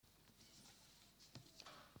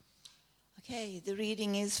Okay, the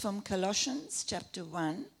reading is from Colossians chapter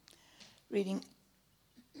 1, reading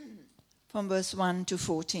from verse 1 to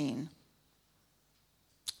 14.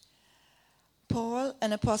 Paul,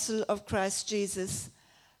 an apostle of Christ Jesus,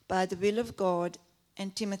 by the will of God,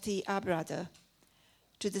 and Timothy, our brother,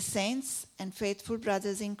 to the saints and faithful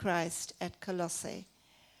brothers in Christ at Colossae,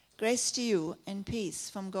 grace to you and peace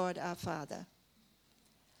from God our Father.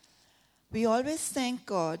 We always thank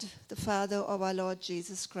God, the Father of our Lord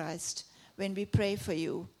Jesus Christ, when we pray for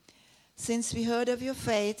you, since we heard of your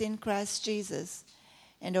faith in Christ Jesus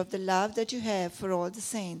and of the love that you have for all the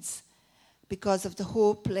saints, because of the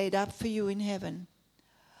hope laid up for you in heaven.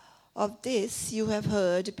 Of this you have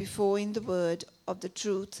heard before in the word of the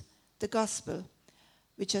truth, the gospel,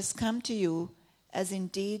 which has come to you, as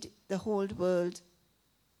indeed in the whole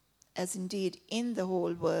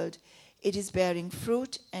world it is bearing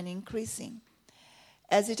fruit and increasing,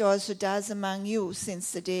 as it also does among you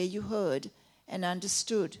since the day you heard and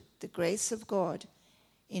understood the grace of God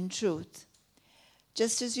in truth,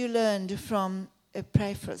 just as you learned from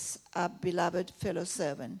Epaphras, our beloved fellow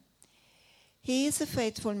servant. He is a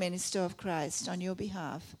faithful minister of Christ on your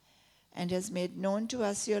behalf and has made known to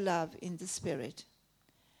us your love in the Spirit.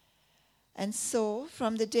 And so,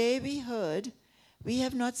 from the day we heard, we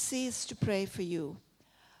have not ceased to pray for you,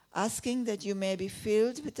 asking that you may be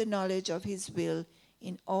filled with the knowledge of his will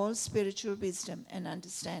in all spiritual wisdom and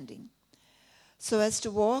understanding, so as to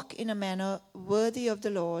walk in a manner worthy of the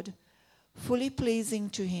Lord, fully pleasing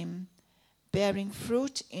to him, bearing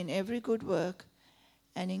fruit in every good work,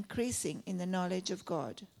 and increasing in the knowledge of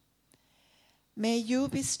God. May you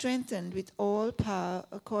be strengthened with all power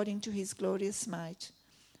according to his glorious might,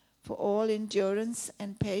 for all endurance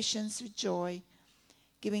and patience with joy,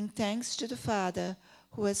 giving thanks to the Father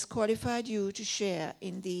who has qualified you to share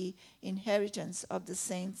in the inheritance of the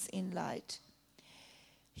saints in light.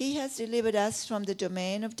 He has delivered us from the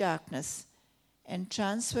domain of darkness and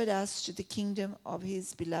transferred us to the kingdom of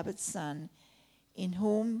his beloved Son, in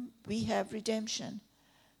whom we have redemption,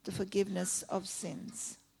 the forgiveness of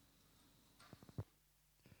sins.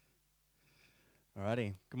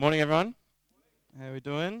 Alrighty. Good morning, everyone. How are we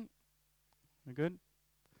doing? We good?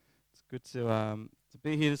 It's good to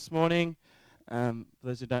be here this morning. For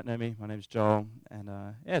those who don't know me, my name's Joel, and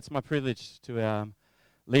it's my privilege to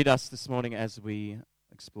lead us this morning as we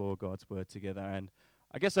explore God's Word together. And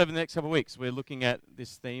I guess over the next couple of weeks, we're looking at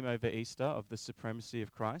this theme over Easter of the supremacy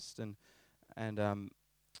of Christ, and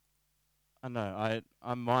I know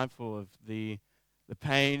I'm mindful of the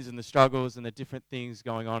pains and the struggles and the different things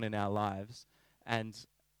going on in our lives, and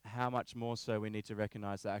how much more so we need to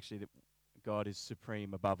recognize that actually that God is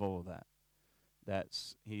supreme above all of that.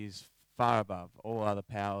 That's He's far above all other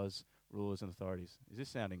powers, rulers, and authorities. Is this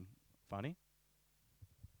sounding funny?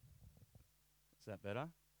 Is that better?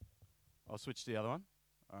 I'll switch to the other one.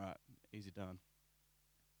 All right, easy done.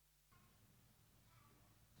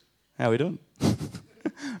 How are we doing?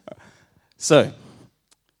 So,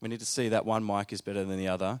 we need to see that one mic is better than the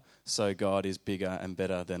other, so God is bigger and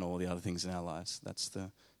better than all the other things in our lives. That's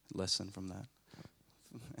the lesson from that.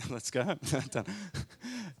 Let's go. Done.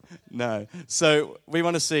 No. So we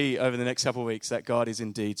want to see over the next couple of weeks that God is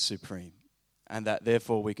indeed supreme, and that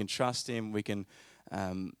therefore we can trust him, we can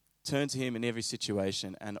turn to him in every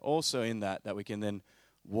situation, and also in that we can then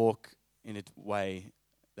walk in a way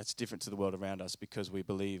that's different to the world around us because we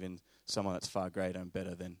believe in someone that's far greater and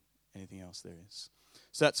better than anything else there is.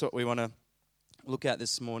 So that's what we want to look at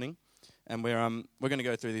this morning, and we're going to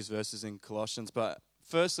go through these verses in Colossians, but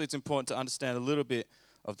firstly, it's important to understand a little bit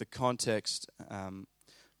of the context.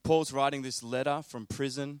 Paul's writing this letter from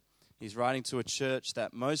prison. He's writing to a church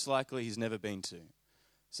that most likely he's never been to.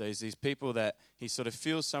 So he's these people that he sort of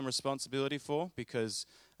feels some responsibility for because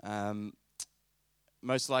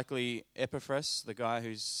most likely Epaphras, the guy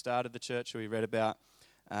who started the church who we read about,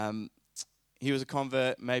 he was a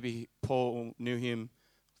convert. Maybe Paul knew him,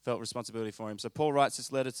 felt responsibility for him. So Paul writes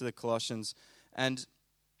this letter to the Colossians, and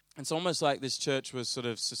it's almost like this church was sort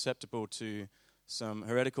of susceptible to some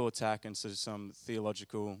heretical attack and sort of some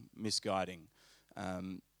theological misguiding.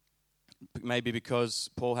 Maybe because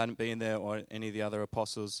Paul hadn't been there or any of the other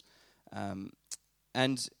apostles.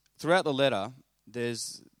 And throughout the letter,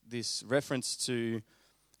 there's this reference to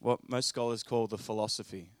what most scholars call the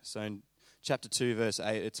philosophy. So in chapter 2, verse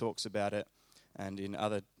 8, it talks about it. And in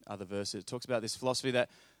other verses, it talks about this philosophy that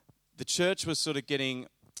the church was sort of getting,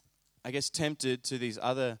 I guess, tempted to these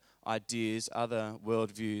other ideas, other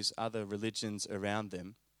worldviews, other religions around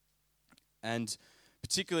them. And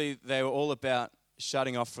particularly, they were all about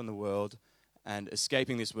shutting off from the world and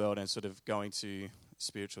escaping this world and sort of going to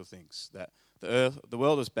spiritual things. That the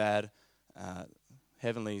world was bad,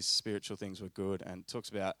 heavenly spiritual things were good, and talks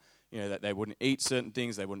about, that they wouldn't eat certain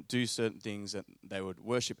things, they wouldn't do certain things, that they would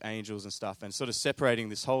worship angels and stuff, and sort of separating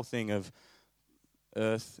this whole thing of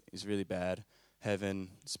earth is really bad, heaven,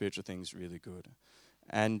 spiritual things really good.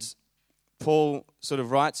 And Paul sort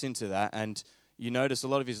of writes into that, and you notice a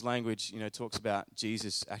lot of his language, talks about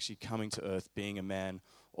Jesus actually coming to earth, being a man,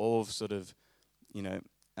 all of sort of,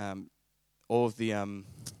 all of the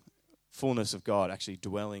fullness of God actually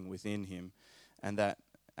dwelling within him, and that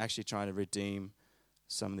actually trying to redeem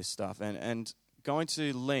some of this stuff, and going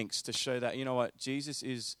to lengths to show that, Jesus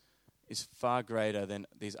is far greater than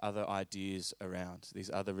these other ideas around, these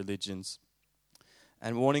other religions,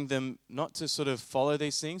 and warning them not to sort of follow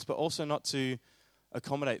these things, but also not to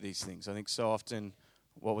accommodate these things. I think so often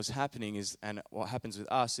what was happening is, and what happens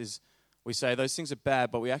with us is, we say those things are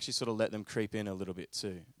bad, but we actually sort of let them creep in a little bit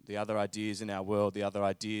too. The other ideas in our world, the other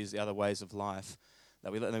ideas, the other ways of life,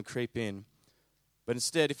 that we let them creep in. But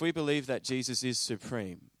instead, if we believe that Jesus is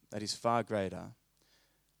supreme, that he's far greater,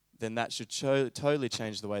 then that should totally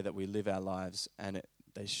change the way that we live our lives, and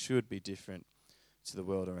they should be different to the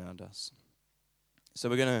world around us. So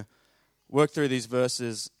we're going to work through these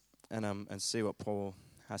verses and see what Paul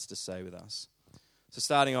has to say with us. So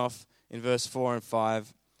starting off in verse 4 and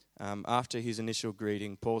 5, after his initial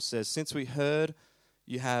greeting, Paul says, "Since we heard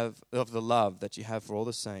you have of the love that you have for all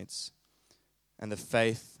the saints and the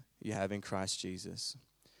faith you have in Christ Jesus,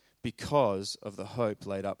 because of the hope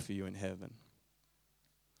laid up for you in heaven."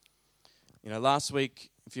 Last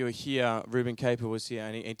week, if you were here, Ruben Caper was here,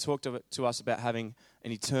 and he talked to us about having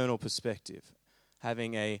an eternal perspective,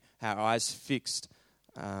 having our eyes fixed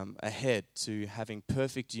ahead to having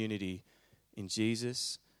perfect unity in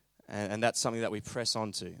Jesus, and that's something that we press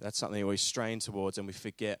onto. That's something we strain towards, and we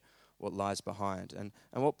forget what lies behind. And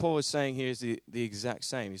what Paul is saying here is the exact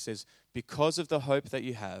same. He says, because of the hope that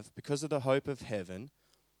you have, because of the hope of heaven,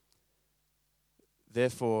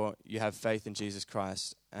 therefore you have faith in Jesus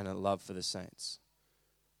Christ and a love for the saints.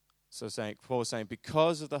 So Paul is saying,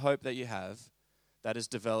 because of the hope that you have, that is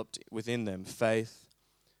developed within them, faith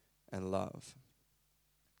and love.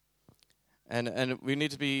 And we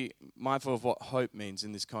need to be mindful of what hope means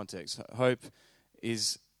in this context. Hope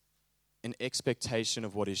is an expectation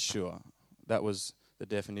of what is sure. That was the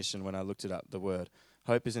definition when I looked it up, the word.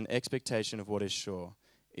 Hope is an expectation of what is sure.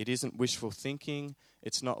 It isn't wishful thinking.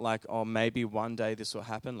 It's not like, maybe one day this will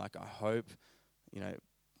happen, like I hope,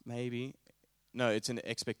 maybe. No, it's an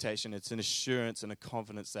expectation. It's an assurance and a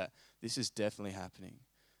confidence that this is definitely happening.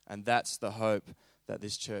 And that's the hope that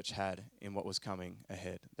this church had in what was coming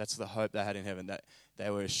ahead. That's the hope they had in heaven, that they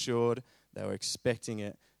were assured, they were expecting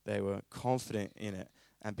it, they were confident in it.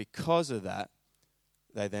 And because of that,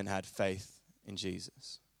 they then had faith in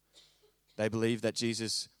Jesus. They believed that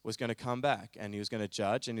Jesus was going to come back and he was going to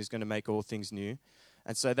judge and he was going to make all things new.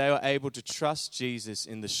 And so they were able to trust Jesus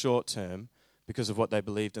in the short term because of what they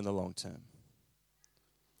believed in the long term.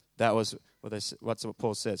 That was what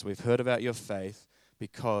Paul says. We've heard about your faith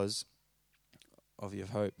because of your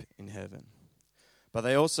hope in heaven. But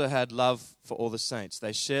they also had love for all the saints.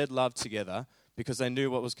 They shared love together because they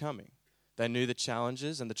knew what was coming. They knew the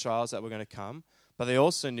challenges and the trials that were going to come, but they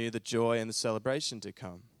also knew the joy and the celebration to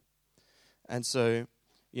come. And so,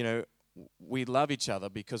 we love each other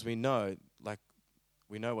because we know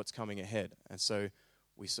what's coming ahead. And so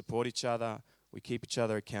we support each other, we keep each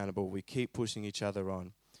other accountable, we keep pushing each other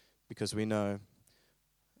on because we know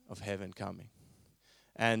of heaven coming.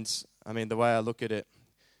 And, the way I look at it,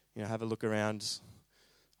 have a look around.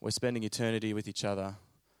 We're spending eternity with each other.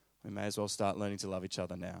 We may as well start learning to love each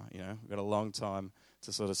other now, We've got a long time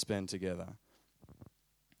to sort of spend together.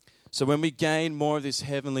 So when we gain more of this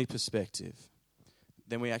heavenly perspective,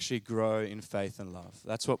 then we actually grow in faith and love.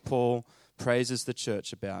 That's what Paul praises the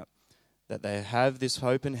church about, that they have this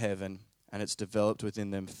hope in heaven and it's developed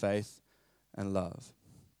within them faith and love.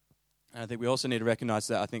 And I think we also need to recognize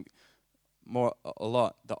that the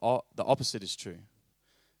opposite is true.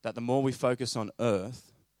 That the more we focus on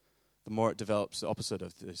earth, the more it develops the opposite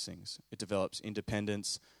of those things. It develops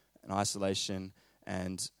independence and isolation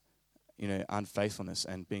and unfaithfulness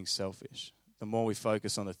and being selfish. The more we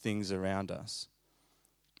focus on the things around us.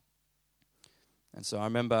 And so I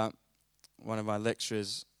remember one of my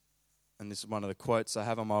lecturers, and this is one of the quotes I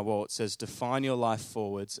have on my wall, it says, "Define your life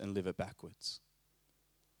forwards and live it backwards."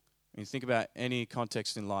 When you think about any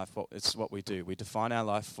context in life, it's what we do. We define our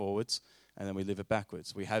life forwards and then we live it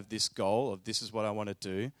backwards. We have this goal of this is what I want to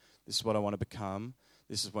do, this is what I want to become,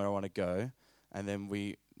 this is where I want to go, and then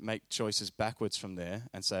we make choices backwards from there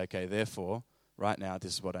and say, okay, therefore, right now,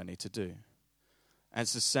 this is what I need to do. And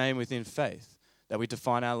it's the same within faith, that we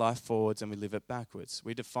define our life forwards and we live it backwards.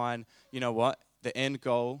 We define, you know what? The end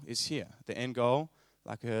goal is here. The end goal,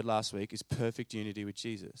 like I heard last week, is perfect unity with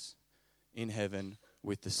Jesus in heaven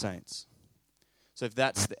with the saints. So if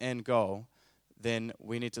that's the end goal, then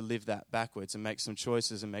we need to live that backwards and make some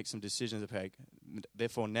choices and make some decisions. Okay,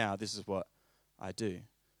 therefore now this is what I do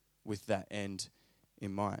with that end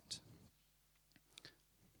in mind.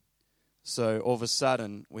 So all of a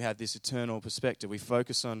sudden, we have this eternal perspective. We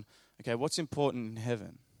focus on, okay, what's important in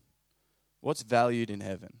heaven? What's valued in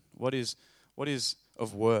heaven? What is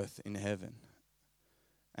of worth in heaven?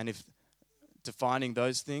 And if defining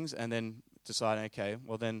those things and then deciding, okay,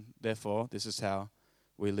 well then, therefore, this is how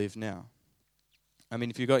we live now. I mean,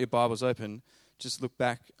 if you've got your Bibles open, just look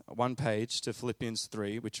back one page to Philippians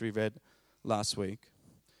 3, which we read last week.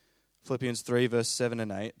 Philippians 3, verse 7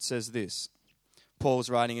 and 8, it says this.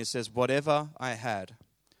 Paul's writing, it says, "Whatever I had,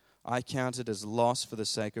 I counted as loss for the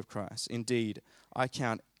sake of Christ. Indeed, I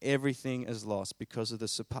count everything as loss because of the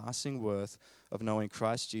surpassing worth of knowing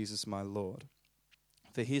Christ Jesus my Lord.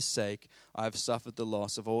 For his sake, I have suffered the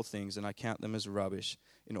loss of all things, and I count them as rubbish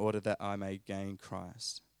in order that I may gain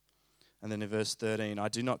Christ." And then in verse 13, "I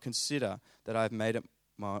do not consider that I have made it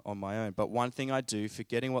on my own, but one thing I do,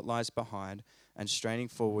 forgetting what lies behind and straining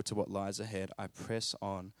forward to what lies ahead, I press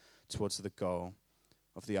on towards the goal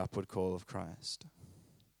of the upward call of Christ."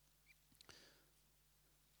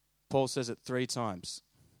 Paul says it 3 times.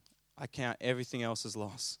 I count everything else as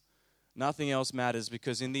loss. Nothing else matters,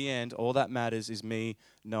 because in the end, all that matters is me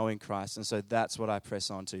knowing Christ. And so that's what I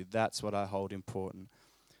press on to. That's what I hold important.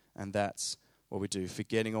 And that's what we do,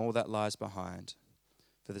 forgetting all that lies behind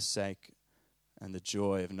for the sake and the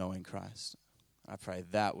joy of knowing Christ. I pray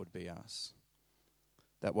that would be us.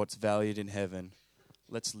 That what's valued in heaven,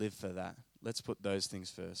 let's live for that. Let's put those things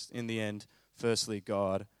first. In the end, firstly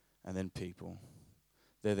God and then people.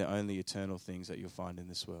 They're the only eternal things that you'll find in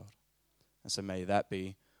this world. And so may that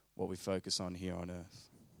be what we focus on here on earth.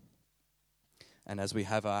 And as we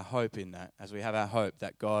have our hope in that, as we have our hope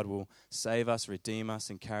that God will save us, redeem us,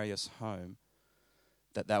 and carry us home,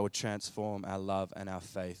 that would transform our love and our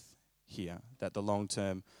faith here, that the long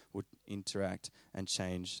term would interact and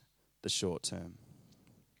change the short term.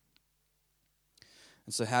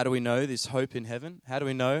 And so how do we know this hope in heaven? How do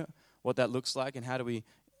we know what that looks like, and how do we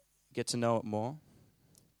get to know it more?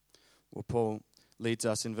 Well, Paul leads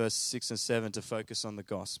us in verse 6 and 7 to focus on the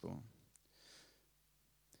gospel.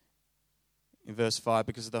 In verse 5,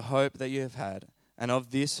 "Because of the hope that you have had, and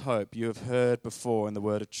of this hope you have heard before in the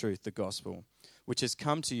word of truth, the gospel, which has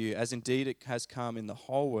come to you, as indeed it has come in the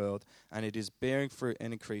whole world, and it is bearing fruit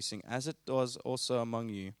and increasing, as it was also among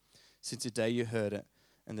you, since the day you heard it,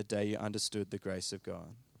 and the day you understood the grace of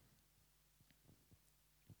God."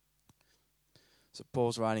 So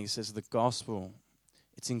Paul's writing, he says, the gospel,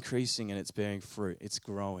 it's increasing and it's bearing fruit. It's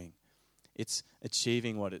growing. It's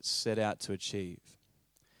achieving what it's set out to achieve.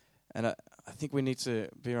 And I think we need to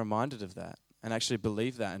be reminded of that and actually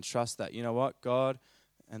believe that and trust that. You know what? God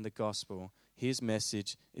and the gospel, his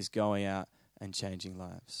message is going out and changing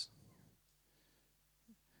lives.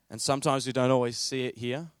 And sometimes we don't always see it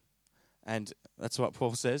here. And that's what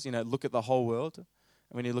Paul says, look at the whole world. And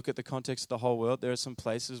when you look at the context of the whole world, there are some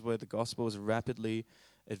places where the gospel is rapidly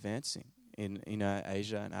advancing in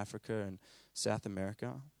Asia and Africa and South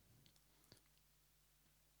America.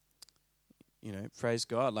 Praise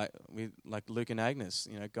God, like Luke and Agnes,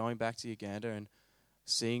 going back to Uganda and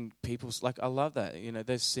seeing people, I love that,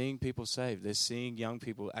 they're seeing people saved. They're seeing young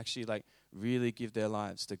people actually really give their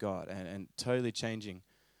lives to God and totally changing.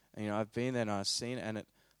 And, I've been there and I've seen it, and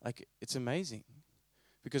it's amazing.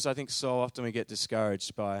 Because I think so often we get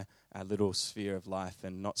discouraged by our little sphere of life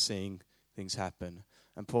and not seeing things happen.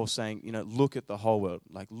 And Paul's saying, look at the whole world,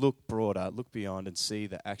 look broader, look beyond, and see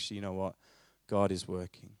that actually, what, God is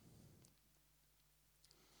working.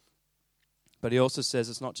 But he also says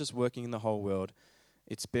it's not just working in the whole world,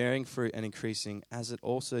 it's bearing fruit and increasing, as it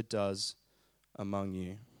also does among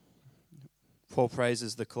you. Paul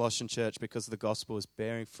praises the Colossian church because the gospel is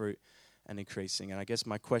bearing fruit and increasing. And I guess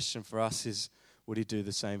my question for us is, would he do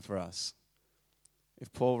the same for us?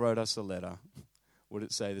 If Paul wrote us a letter, would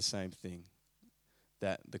it say the same thing?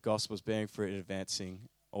 That the gospel is bearing fruit and advancing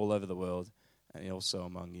all over the world, and also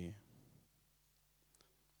among you.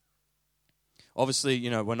 Obviously,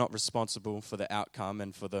 we're not responsible for the outcome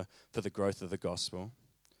and for the growth of the gospel,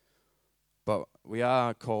 but we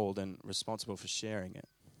are called and responsible for sharing it.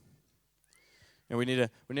 And we need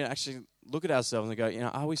to actually look at ourselves and go,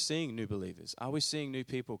 are we seeing new believers? Are we seeing new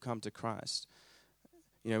people come to Christ?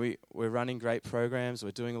 We're running great programs.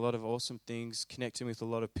 We're doing a lot of awesome things, connecting with a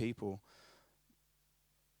lot of people.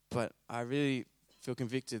 But I really feel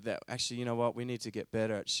convicted that actually, you know what, we need to get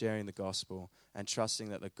better at sharing the gospel and trusting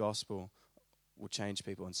that the gospel will change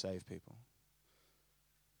people and save people.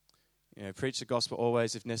 Preach the gospel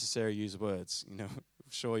always, if necessary, use words. I'm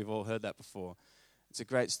sure you've all heard that before. It's a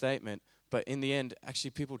great statement, but in the end,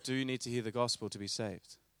 actually, people do need to hear the gospel to be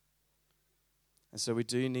saved. And so we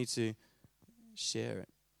do need to share it.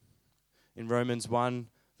 In Romans 1,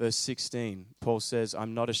 verse 16, Paul says,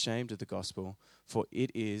 I'm not ashamed of the gospel, for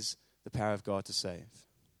it is the power of God to save.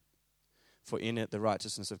 For in it, the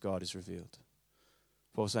righteousness of God is revealed.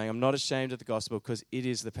 Paul's saying, I'm not ashamed of the gospel because it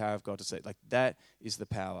is the power of God to save. Like, that is the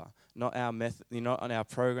power. Not our method, not on our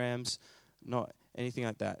programs, not anything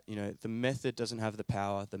like that. The method doesn't have the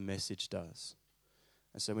power, the message does.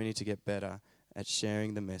 And so we need to get better at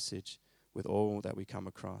sharing the message with all that we come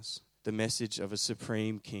across. The message of a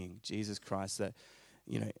supreme king, Jesus Christ, that,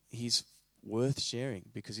 he's worth sharing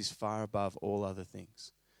because he's far above all other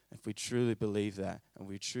things. If we truly believe that and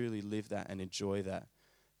we truly live that and enjoy that,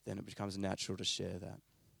 then it becomes natural to share that.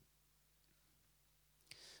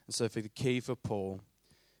 And so the key for Paul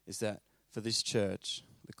is that for this church,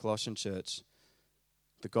 the Colossian church,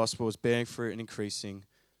 the gospel was bearing fruit and increasing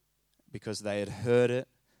because they had heard it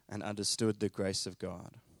and understood the grace of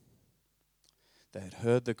God. They had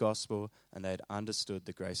heard the gospel and they had understood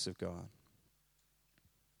the grace of God.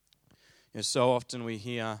 So often we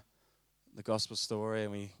hear the gospel story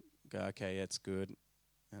and we go, okay, yeah, it's good.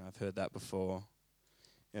 I've heard that before.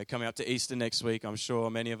 Coming up to Easter next week, I'm sure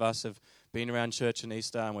many of us have been around church on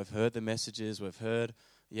Easter and we've heard the messages. I've heard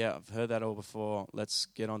that all before. Let's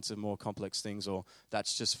get on to more complex things, or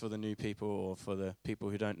that's just for the new people or for the people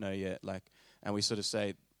who don't know yet. And we sort of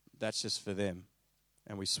say, that's just for them.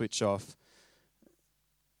 And we switch off.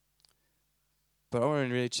 But I want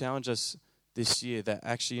to really challenge us this year that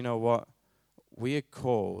actually, you know what? We are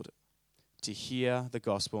called to hear the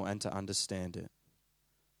gospel and to understand it.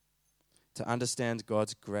 To understand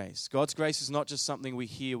God's grace. God's grace is not just something we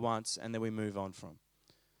hear once and then we move on from.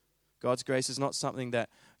 God's grace is not something that,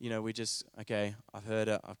 we just, okay, I've heard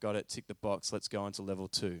it, I've got it, tick the box, let's go on to level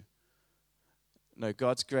 2. No,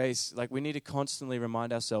 God's grace, we need to constantly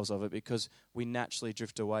remind ourselves of it because we naturally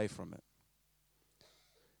drift away from it.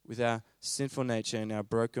 With our sinful nature and our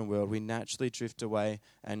broken world, we naturally drift away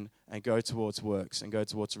and go towards works and go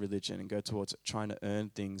towards religion and go towards trying to earn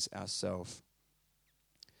things ourselves.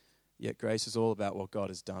 Yet grace is all about what God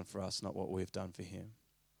has done for us, not what we've done for him.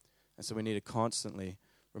 And so we need to constantly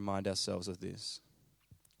remind ourselves of this.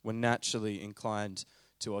 We're naturally inclined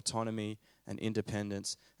to autonomy and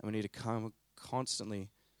independence, and we need to constantly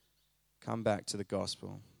come back to the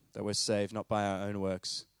gospel, that we're saved not by our own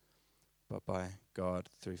works, but by God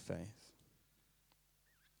through faith.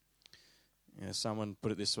 Someone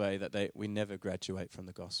put it this way, that we never graduate from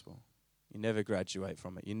the gospel. You never graduate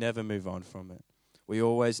from it. You never move on from it. We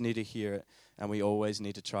always need to hear it, and we always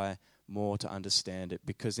need to try more to understand it,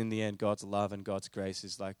 because in the end, God's love and God's grace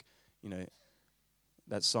is like,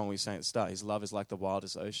 that song we sang at the start, his love is like the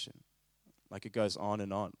wildest ocean. It goes on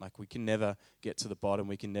and on. We can never get to the bottom.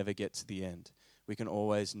 We can never get to the end. We can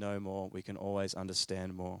always know more. We can always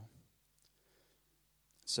understand more.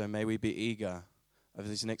 So may we be eager over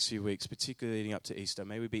these next few weeks, particularly leading up to Easter,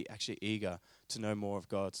 may we be actually eager to know more of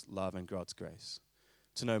God's love and God's grace,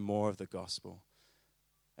 to know more of the gospel.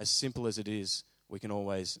 As simple as it is, we can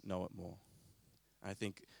always know it more. I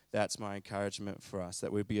think that's my encouragement for us,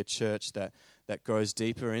 that we'd be a church that grows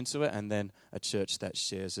deeper into it, and then a church that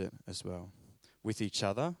shares it as well with each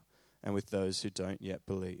other and with those who don't yet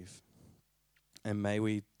believe. And may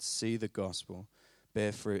we see the gospel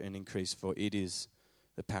bear fruit and increase, for it is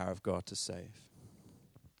the power of God to save.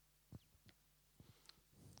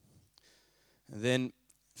 And then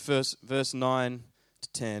verse 9 to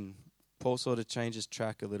 10, Paul sort of changes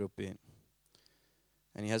track a little bit.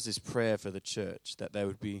 And he has this prayer for the church, that they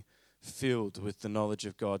would be filled with the knowledge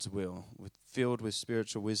of God's will, filled with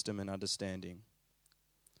spiritual wisdom and understanding.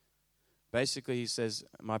 Basically, he says,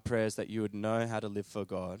 my prayer is that you would know how to live for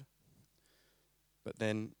God. But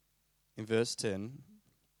then in verse 10,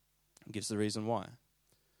 he gives the reason why.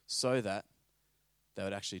 So that they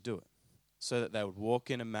would actually do it. So that they would walk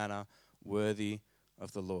in a manner worthy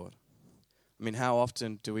of the Lord. I mean, how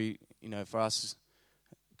often do we, for us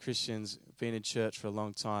Christians, been in church for a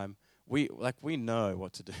long time, we know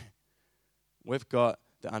what to do. We've got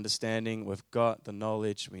the understanding, we've got the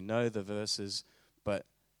knowledge, we know the verses, but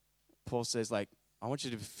Paul says, I want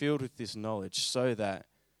you to be filled with this knowledge so that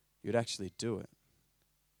you'd actually do it.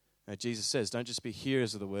 Now, Jesus says, don't just be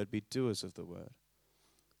hearers of the word, be doers of the word.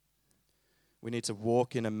 We need to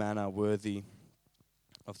walk in a manner worthy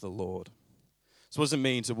of the Lord. So what does it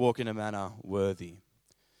mean to walk in a manner worthy?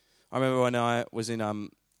 I remember when I was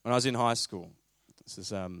in high school. This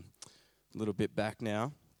is a little bit back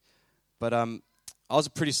now, but I was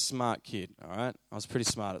a pretty smart kid. All right, I was pretty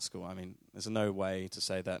smart at school. I mean, there's no way to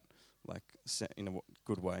say that like in a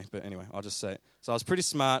good way, but anyway, I'll just say it. So I was pretty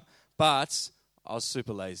smart, but I was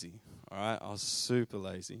super lazy. All right, I was super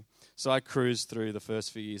lazy. So I cruised through the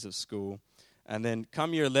first few years of school, and then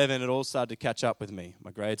come year 11, it all started to catch up with me.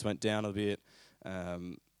 My grades went down a bit.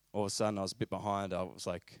 All of a sudden, I was a bit behind. I was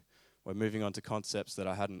like, we're moving on to concepts that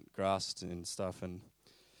I hadn't grasped and stuff, and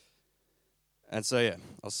so yeah,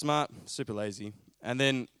 I was smart, super lazy, and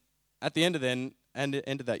then at the end of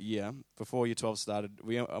that year, before year 12 started,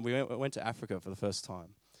 we went to Africa for the first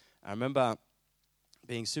time. I remember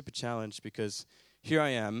being super challenged because here I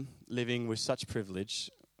am living with such privilege,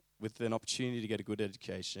 with an opportunity to get a good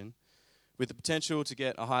education, with the potential to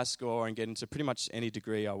get a high score and get into pretty much any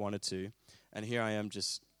degree I wanted to, and here I am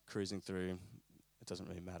just cruising through. It doesn't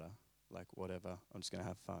really matter, like whatever, I'm just going to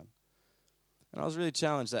have fun. And I was really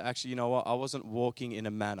challenged that actually, you know what, I wasn't walking in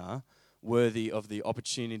a manner worthy of the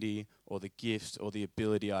opportunity or the gift or the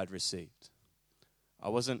ability I'd received. I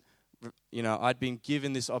wasn't, I'd been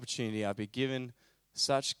given this opportunity, I'd been given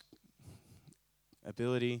such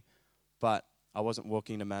ability, but I wasn't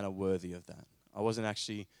walking in a manner worthy of that. I wasn't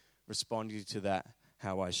actually responding to that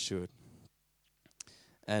how I should.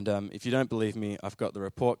 And if you don't believe me, I've got the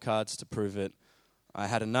report cards to prove it. I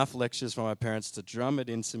had enough lectures from my parents to drum it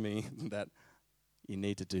into me that you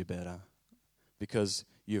need to do better because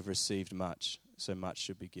you've received much, so much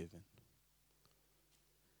should be given.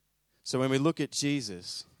 So when we look at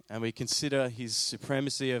Jesus and we consider his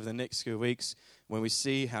supremacy over the next few weeks, when we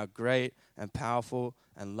see how great and powerful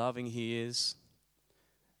and loving he is,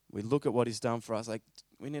 we look at what he's done for us, like,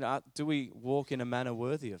 do we walk in a manner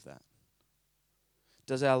worthy of that?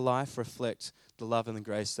 Does our life reflect the love and the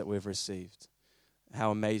grace that we've received?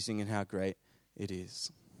 How amazing and how great it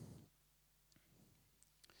is.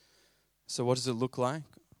 So what does it look like?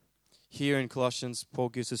 Here in Colossians, Paul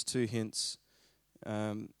gives us two hints.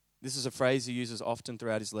 This is a phrase he uses often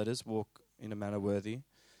throughout his letters, walk in a manner worthy.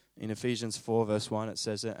 In Ephesians 4 verse 1 it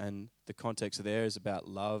says it, and the context there is about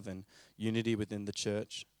love and unity within the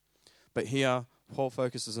church. But here, Paul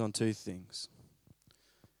focuses on two things.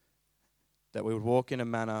 That we would walk in a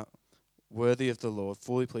manner worthy of the Lord,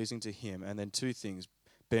 fully pleasing to him, and then two things,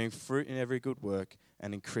 bearing fruit in every good work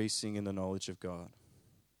and increasing in the knowledge of God.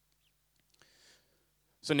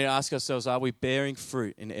 So we need to ask ourselves, are we bearing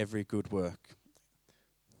fruit in every good work?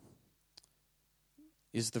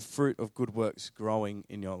 Is the fruit of good works growing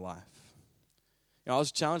in your life? I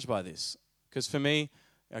was challenged by this because for me,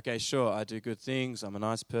 okay, sure, I do good things. I'm a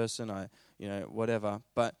nice person. Whatever.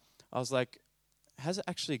 But I was like, has it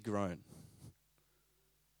actually grown?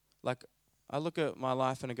 Like, I look at my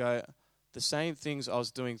life and I go, the same things I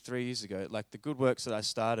was doing 3 years ago, like the good works that I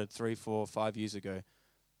started 3, 4, 5 years ago,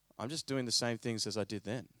 I'm just doing the same things as I did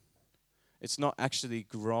then. It's not actually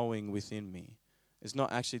growing within me. It's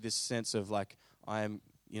not actually this sense of like I am,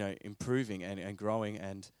 improving and growing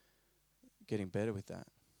and getting better with that.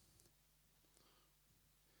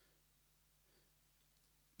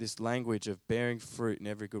 This language of bearing fruit in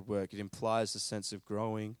every good work, it implies a sense of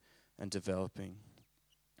growing and developing.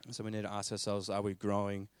 So we need to ask ourselves, are we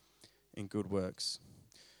growing in good works?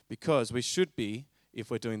 Because we should be, if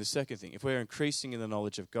we're doing the second thing. If we're increasing in the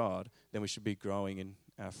knowledge of God, then we should be growing in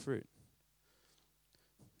our fruit.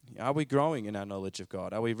 Are we growing in our knowledge of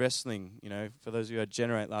God? Are we wrestling? For those of you who had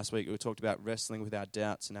Generate last week, we talked about wrestling with our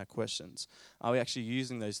doubts and our questions. Are we actually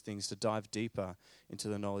using those things to dive deeper into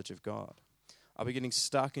the knowledge of God? Are we getting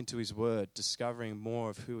stuck into his word, discovering more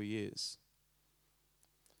of who he is?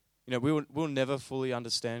 We'll never fully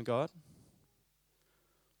understand God,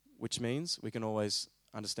 which means we can always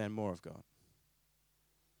understand more of God.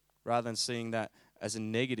 Rather than seeing that as a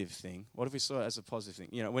negative thing, what if we saw it as a positive thing?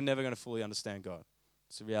 We're never going to fully understand God.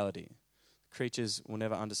 It's a reality. Creatures will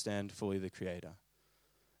never understand fully the Creator.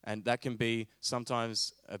 And that can be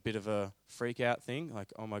sometimes a bit of a freak out thing,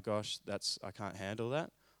 like, oh my gosh, I can't handle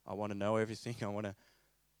that. I want to know everything.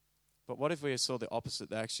 But what if we saw the opposite,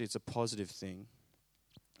 that actually it's a positive thing?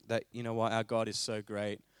 That, our God is so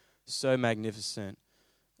great, so magnificent,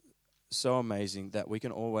 so amazing that we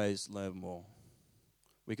can always learn more.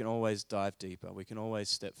 We can always dive deeper. We can always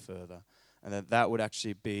step further. And that would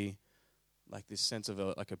actually be like this sense of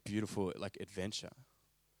a beautiful adventure.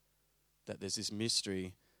 That there's this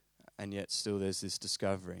mystery and yet still there's this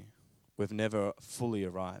discovery. We've never fully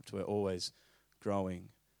arrived. We're always growing,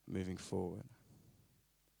 moving forward.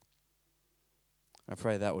 I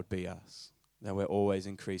pray that would be us. That we're always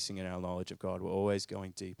increasing in our knowledge of God. We're always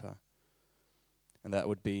going deeper. And that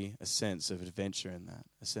would be a sense of adventure in that,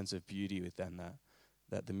 a sense of beauty within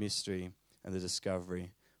that the mystery and the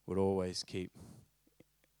discovery would always keep,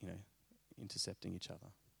 intercepting each other.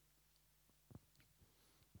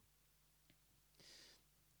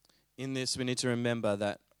 In this, we need to remember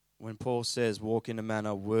that when Paul says, walk in a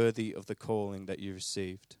manner worthy of the calling that you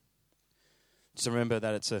received, just remember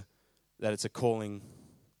that it's a calling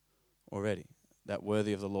already, that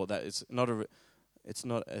worthy of the Lord. That it's not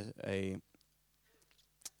a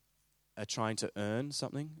trying to earn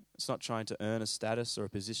something. It's not trying to earn a status or a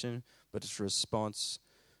position, but it's a response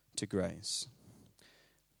to grace.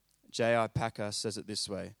 J.I. Packer says it this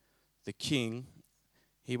way: the king,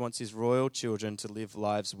 he wants his royal children to live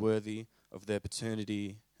lives worthy of their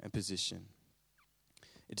paternity and position.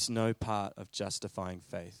 It's no part of justifying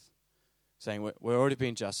faith. Saying we're already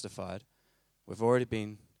been justified. We've already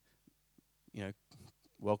been,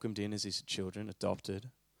 welcomed in as his children, adopted,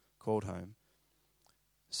 called home.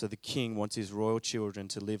 So the king wants his royal children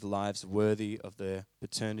to live lives worthy of their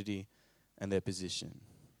paternity and their position.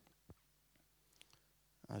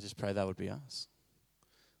 I just pray that would be us.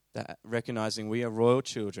 That recognizing we are royal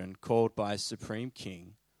children called by a supreme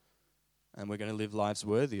king, and we're going to live lives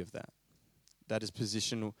worthy of that. That is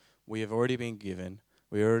position we have already been given,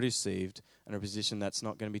 we already received, and a position that's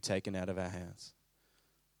not going to be taken out of our hands.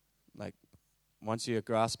 Like, once you're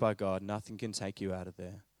grasped by God, nothing can take you out of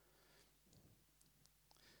there.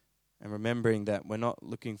 And remembering that we're not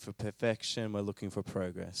looking for perfection, we're looking for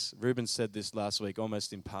progress. Ruben said this last week,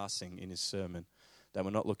 almost in passing in his sermon, that we're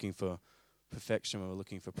not looking for perfection, we're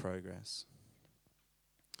looking for progress.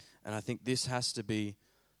 And I think this has to be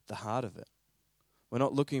the heart of it. We're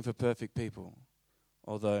not looking for perfect people,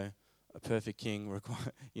 although a perfect king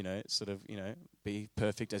require, be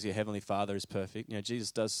perfect as your heavenly Father is perfect.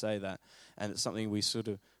 Jesus does say that, and it's something we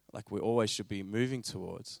we always should be moving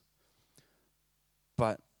towards.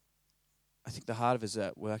 But I think the heart of it is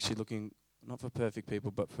that we're actually looking not for perfect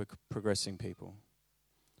people, but for progressing people,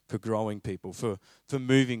 for growing people, for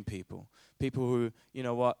moving people. People who,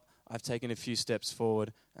 I've taken a few steps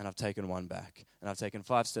forward and I've taken one back. And I've taken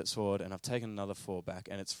 5 steps forward and I've taken another 4 back.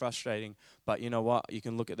 And it's frustrating, but you know what? You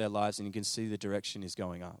can look at their lives and you can see the direction is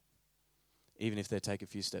going up, even if they take a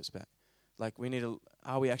few steps back. Like,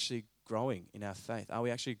 are we actually growing in our faith? Are we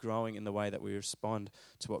actually growing in the way that we respond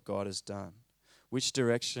to what God has done? Which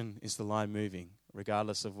direction is the line moving,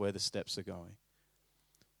 regardless of where the steps are going?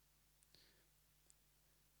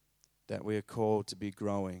 That we are called to be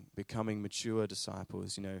growing, becoming mature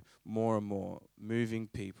disciples, more and more, moving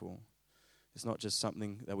people. It's not just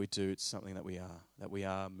something that we do, it's something that we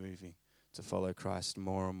are moving to follow Christ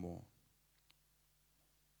more and more.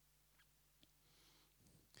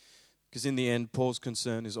 Because in the end, Paul's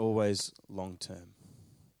concern is always long-term.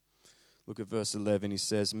 Look at verse 11. He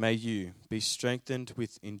says, may you be strengthened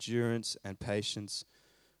with endurance and patience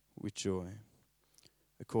with joy,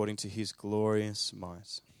 according to his glorious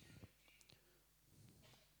might.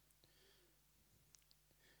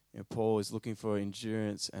 Paul is looking for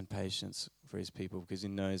endurance and patience for his people because he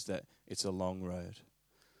knows that it's a long road.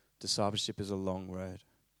 Discipleship is a long road.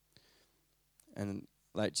 And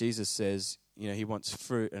like Jesus says, he wants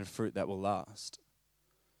fruit, and fruit that will last.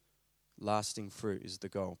 Lasting fruit is the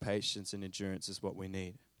goal. Patience and endurance is what we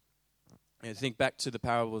need. And think back to the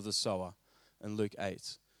parable of the sower in Luke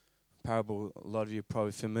 8. Parable a lot of you are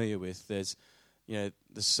probably familiar with. There's, the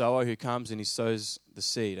sower who comes and he sows the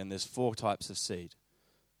seed, and there's 4 types of seed.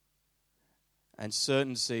 And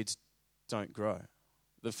certain seeds don't grow.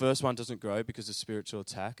 The first one doesn't grow because of spiritual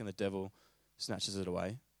attack and the devil snatches it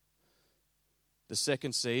away. The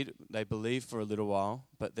second seed, they believe for a little while,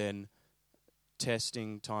 but then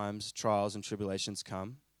testing times, trials and tribulations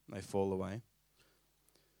come, they fall away.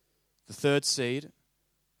 The third seed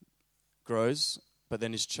grows, but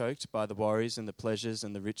then is choked by the worries and the pleasures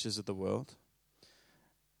and the riches of the world.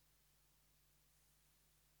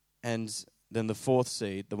 And then the fourth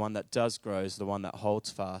seed, the one that does grow, is the one that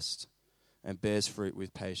holds fast and bears fruit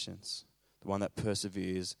with patience, the one that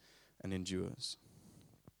perseveres and endures.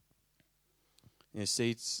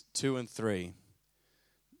 Seeds 2 and 3,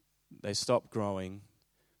 they stop growing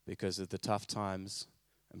because of the tough times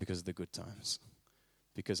and because of the good times,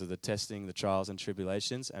 because of the testing, the trials and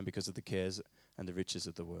tribulations, and because of the cares and the riches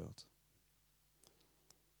of the world.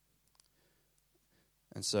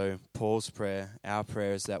 And so Paul's prayer, our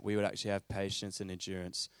prayer, is that we would actually have patience and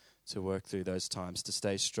endurance to work through those times, to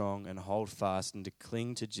stay strong and hold fast and to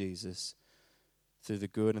cling to Jesus through the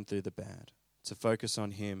good and through the bad, to focus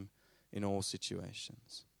on him in all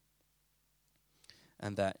situations.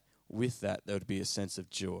 And that with that, there would be a sense of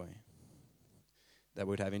joy, that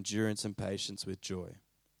we'd have endurance and patience with joy.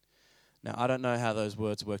 Now, I don't know how those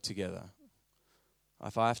words work together.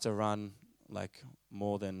 If I have to run like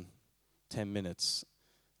more than 10 minutes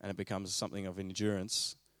and it becomes something of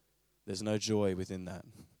endurance, there's no joy within that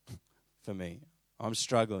for me. I'm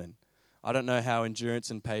struggling. I don't know how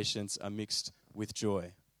endurance and patience are mixed with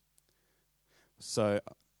joy. So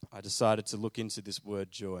I decided to look into this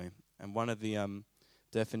word joy. And one of the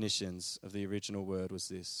definitions of the original word was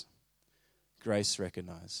this: grace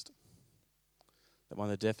recognized. That one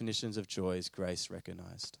of the definitions of joy is grace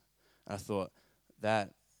recognized. And I thought,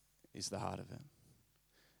 that is the heart of it.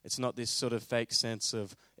 It's not this sort of fake sense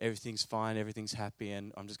of everything's fine, everything's happy,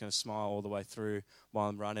 and I'm just going to smile all the way through while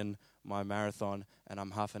I'm running my marathon and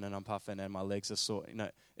I'm huffing and I'm puffing and my legs are sore.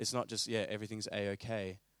 It's not just, everything's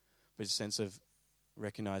A-okay, but it's a sense of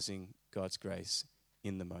recognizing God's grace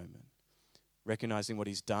in the moment. Recognizing what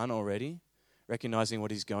he's done already, recognizing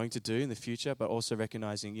what he's going to do in the future, but also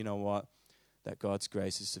recognizing, that God's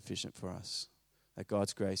grace is sufficient for us. That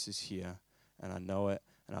God's grace is here, and I know it,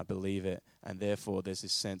 and I believe it, and therefore there's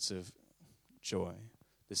this sense of joy,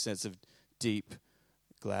 this sense of deep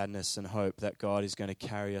gladness and hope that God is going to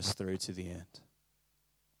carry us through to the end.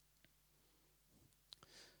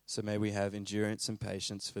 So may we have endurance and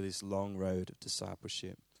patience for this long road of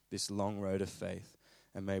discipleship, this long road of faith,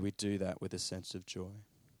 and may we do that with a sense of joy.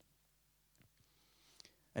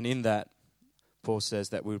 And in that, Paul says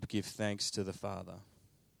that we would give thanks to the Father.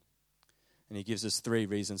 And he gives us 3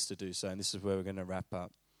 reasons to do so, and this is where we're going to wrap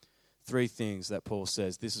up. 3 things that Paul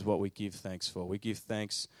says, this is what we give thanks for. We give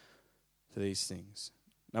thanks for these things.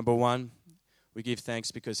 Number 1, we give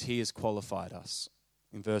thanks because he has qualified us.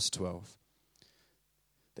 In verse 12,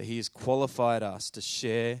 that he has qualified us to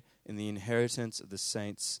share in the inheritance of the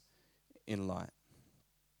saints in light.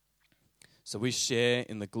 So we share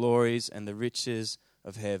in the glories and the riches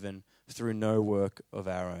of heaven through no work of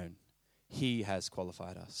our own. He has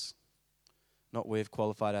qualified us. Not we've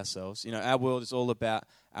qualified ourselves. Our world is all about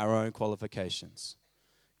our own qualifications.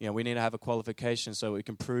 We need to have a qualification so we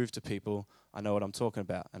can prove to people, I know what I'm talking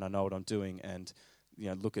about and I know what I'm doing, and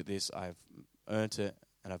look at this, I've earned it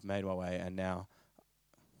and I've made my way, and now.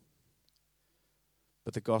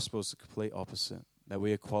 But the gospel is the complete opposite, that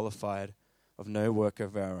we are qualified of no work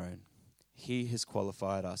of our own. He has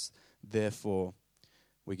qualified us, therefore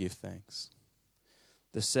we give thanks.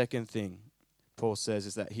 The second thing Paul says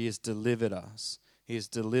is that he has delivered us. He has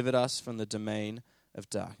delivered us from the domain of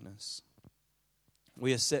darkness.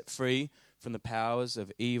 We are set free from the powers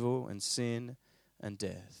of evil and sin and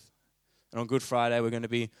death. And on Good Friday, we're going to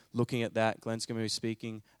be looking at that. Glenn's going to be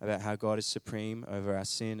speaking about how God is supreme over our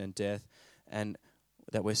sin and death, and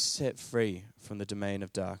that we're set free from the domain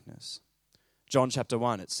of darkness. John chapter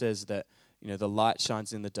 1, it says that the light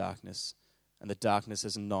shines in the darkness, and the darkness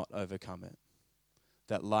has not overcome it.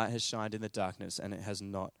 That light has shined in the darkness, and it has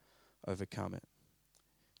not overcome it.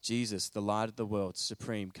 Jesus, the light of the world,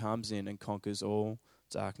 supreme, comes in and conquers all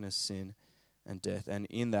darkness, sin, and death. And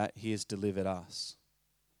in that, he has delivered us.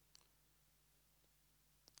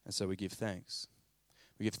 And so we give thanks.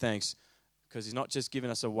 We give thanks because he's not just given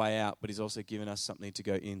us a way out, but he's also given us something to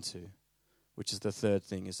go into, which is the third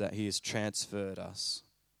thing, is that he has transferred us.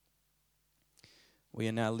 We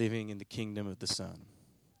are now living in the kingdom of the Son.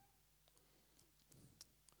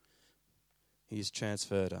 He has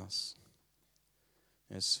transferred us.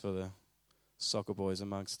 As for the soccer boys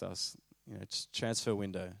amongst us, it's transfer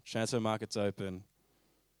window. Transfer market's open.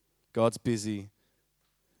 God's busy.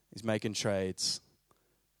 He's making trades.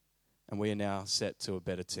 And we are now set to a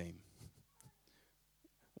better team.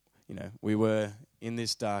 We were in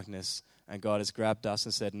this darkness, and God has grabbed us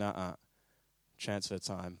and said, "Nuh-uh, transfer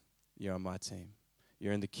time. You're on my team.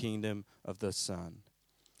 You're in the kingdom of the Son.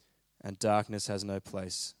 And darkness has no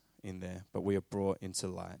place in there, but we are brought into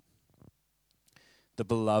light." The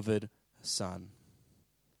beloved Son.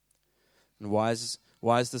 And why is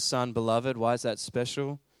the Son beloved? Why is that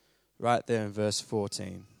special? Right there in verse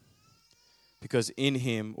 14. Because in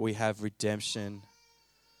him we have redemption.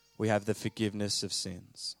 We have the forgiveness of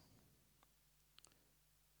sins.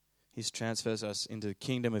 He transfers us into the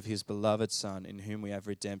kingdom of his beloved Son, in whom we have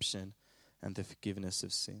redemption and the forgiveness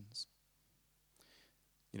of sins.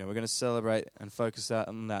 We're going to celebrate and focus out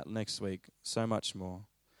on that next week, so much more.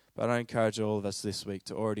 But I encourage all of us this week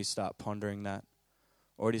to already start pondering that,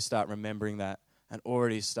 already start remembering that, and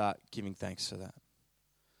already start giving thanks for that.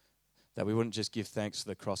 That we wouldn't just give thanks for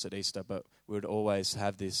the cross at Easter, but we would always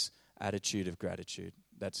have this attitude of gratitude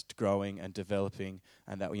that's growing and developing,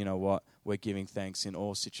 and that, we're giving thanks in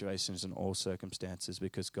all situations and all circumstances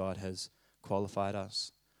because God has qualified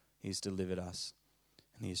us, he's delivered us,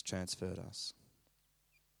 and he's transferred us.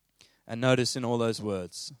 And notice in all those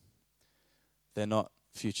words, they're not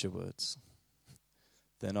future words.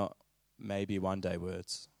 They're not maybe one day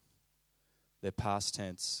words. They're past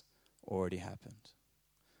tense, already happened.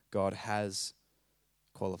 God has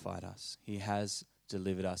qualified us. He has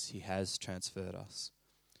delivered us. He has transferred us.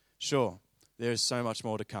 Sure, there is so much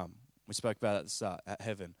more to come. We spoke about it at the start, at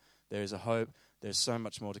heaven. There is a hope. There's so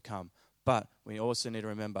much more to come. But we also need to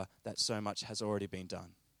remember that so much has already been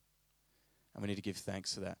done. And we need to give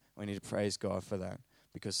thanks for that. We need to praise God for that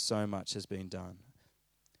because so much has been done.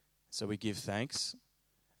 So we give thanks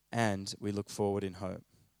and we look forward in hope.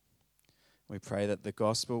 We pray that the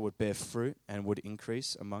gospel would bear fruit and would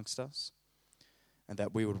increase amongst us, and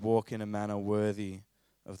that we would walk in a manner worthy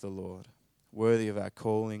of the Lord, worthy of our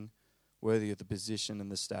calling, worthy of the position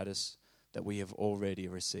and the status that we have already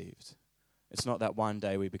received. It's not that one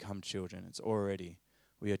day we become children. It's already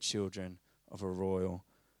we are children of a royal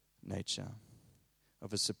nature,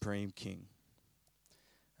 of a supreme king.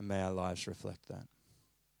 And may our lives reflect that.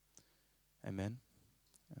 Amen.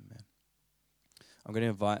 Amen. I'm going to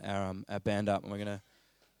invite our band up, and we're going to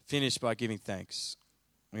finish by giving thanks.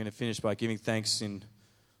 We're going to finish by giving thanks in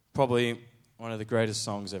probably one of the greatest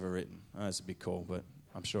songs ever written. I know it's a big call, but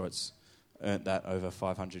I'm sure it's earned that over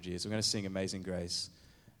 500 years. We're going to sing Amazing Grace.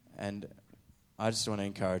 And I just want to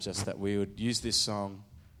encourage us that we would use this song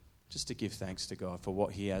just to give thanks to God for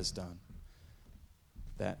what he has done.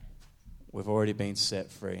 That we've already been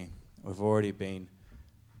set free. We've already been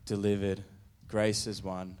delivered. Grace has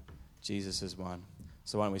won. Jesus has won.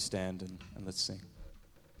 So why don't we stand and let's sing.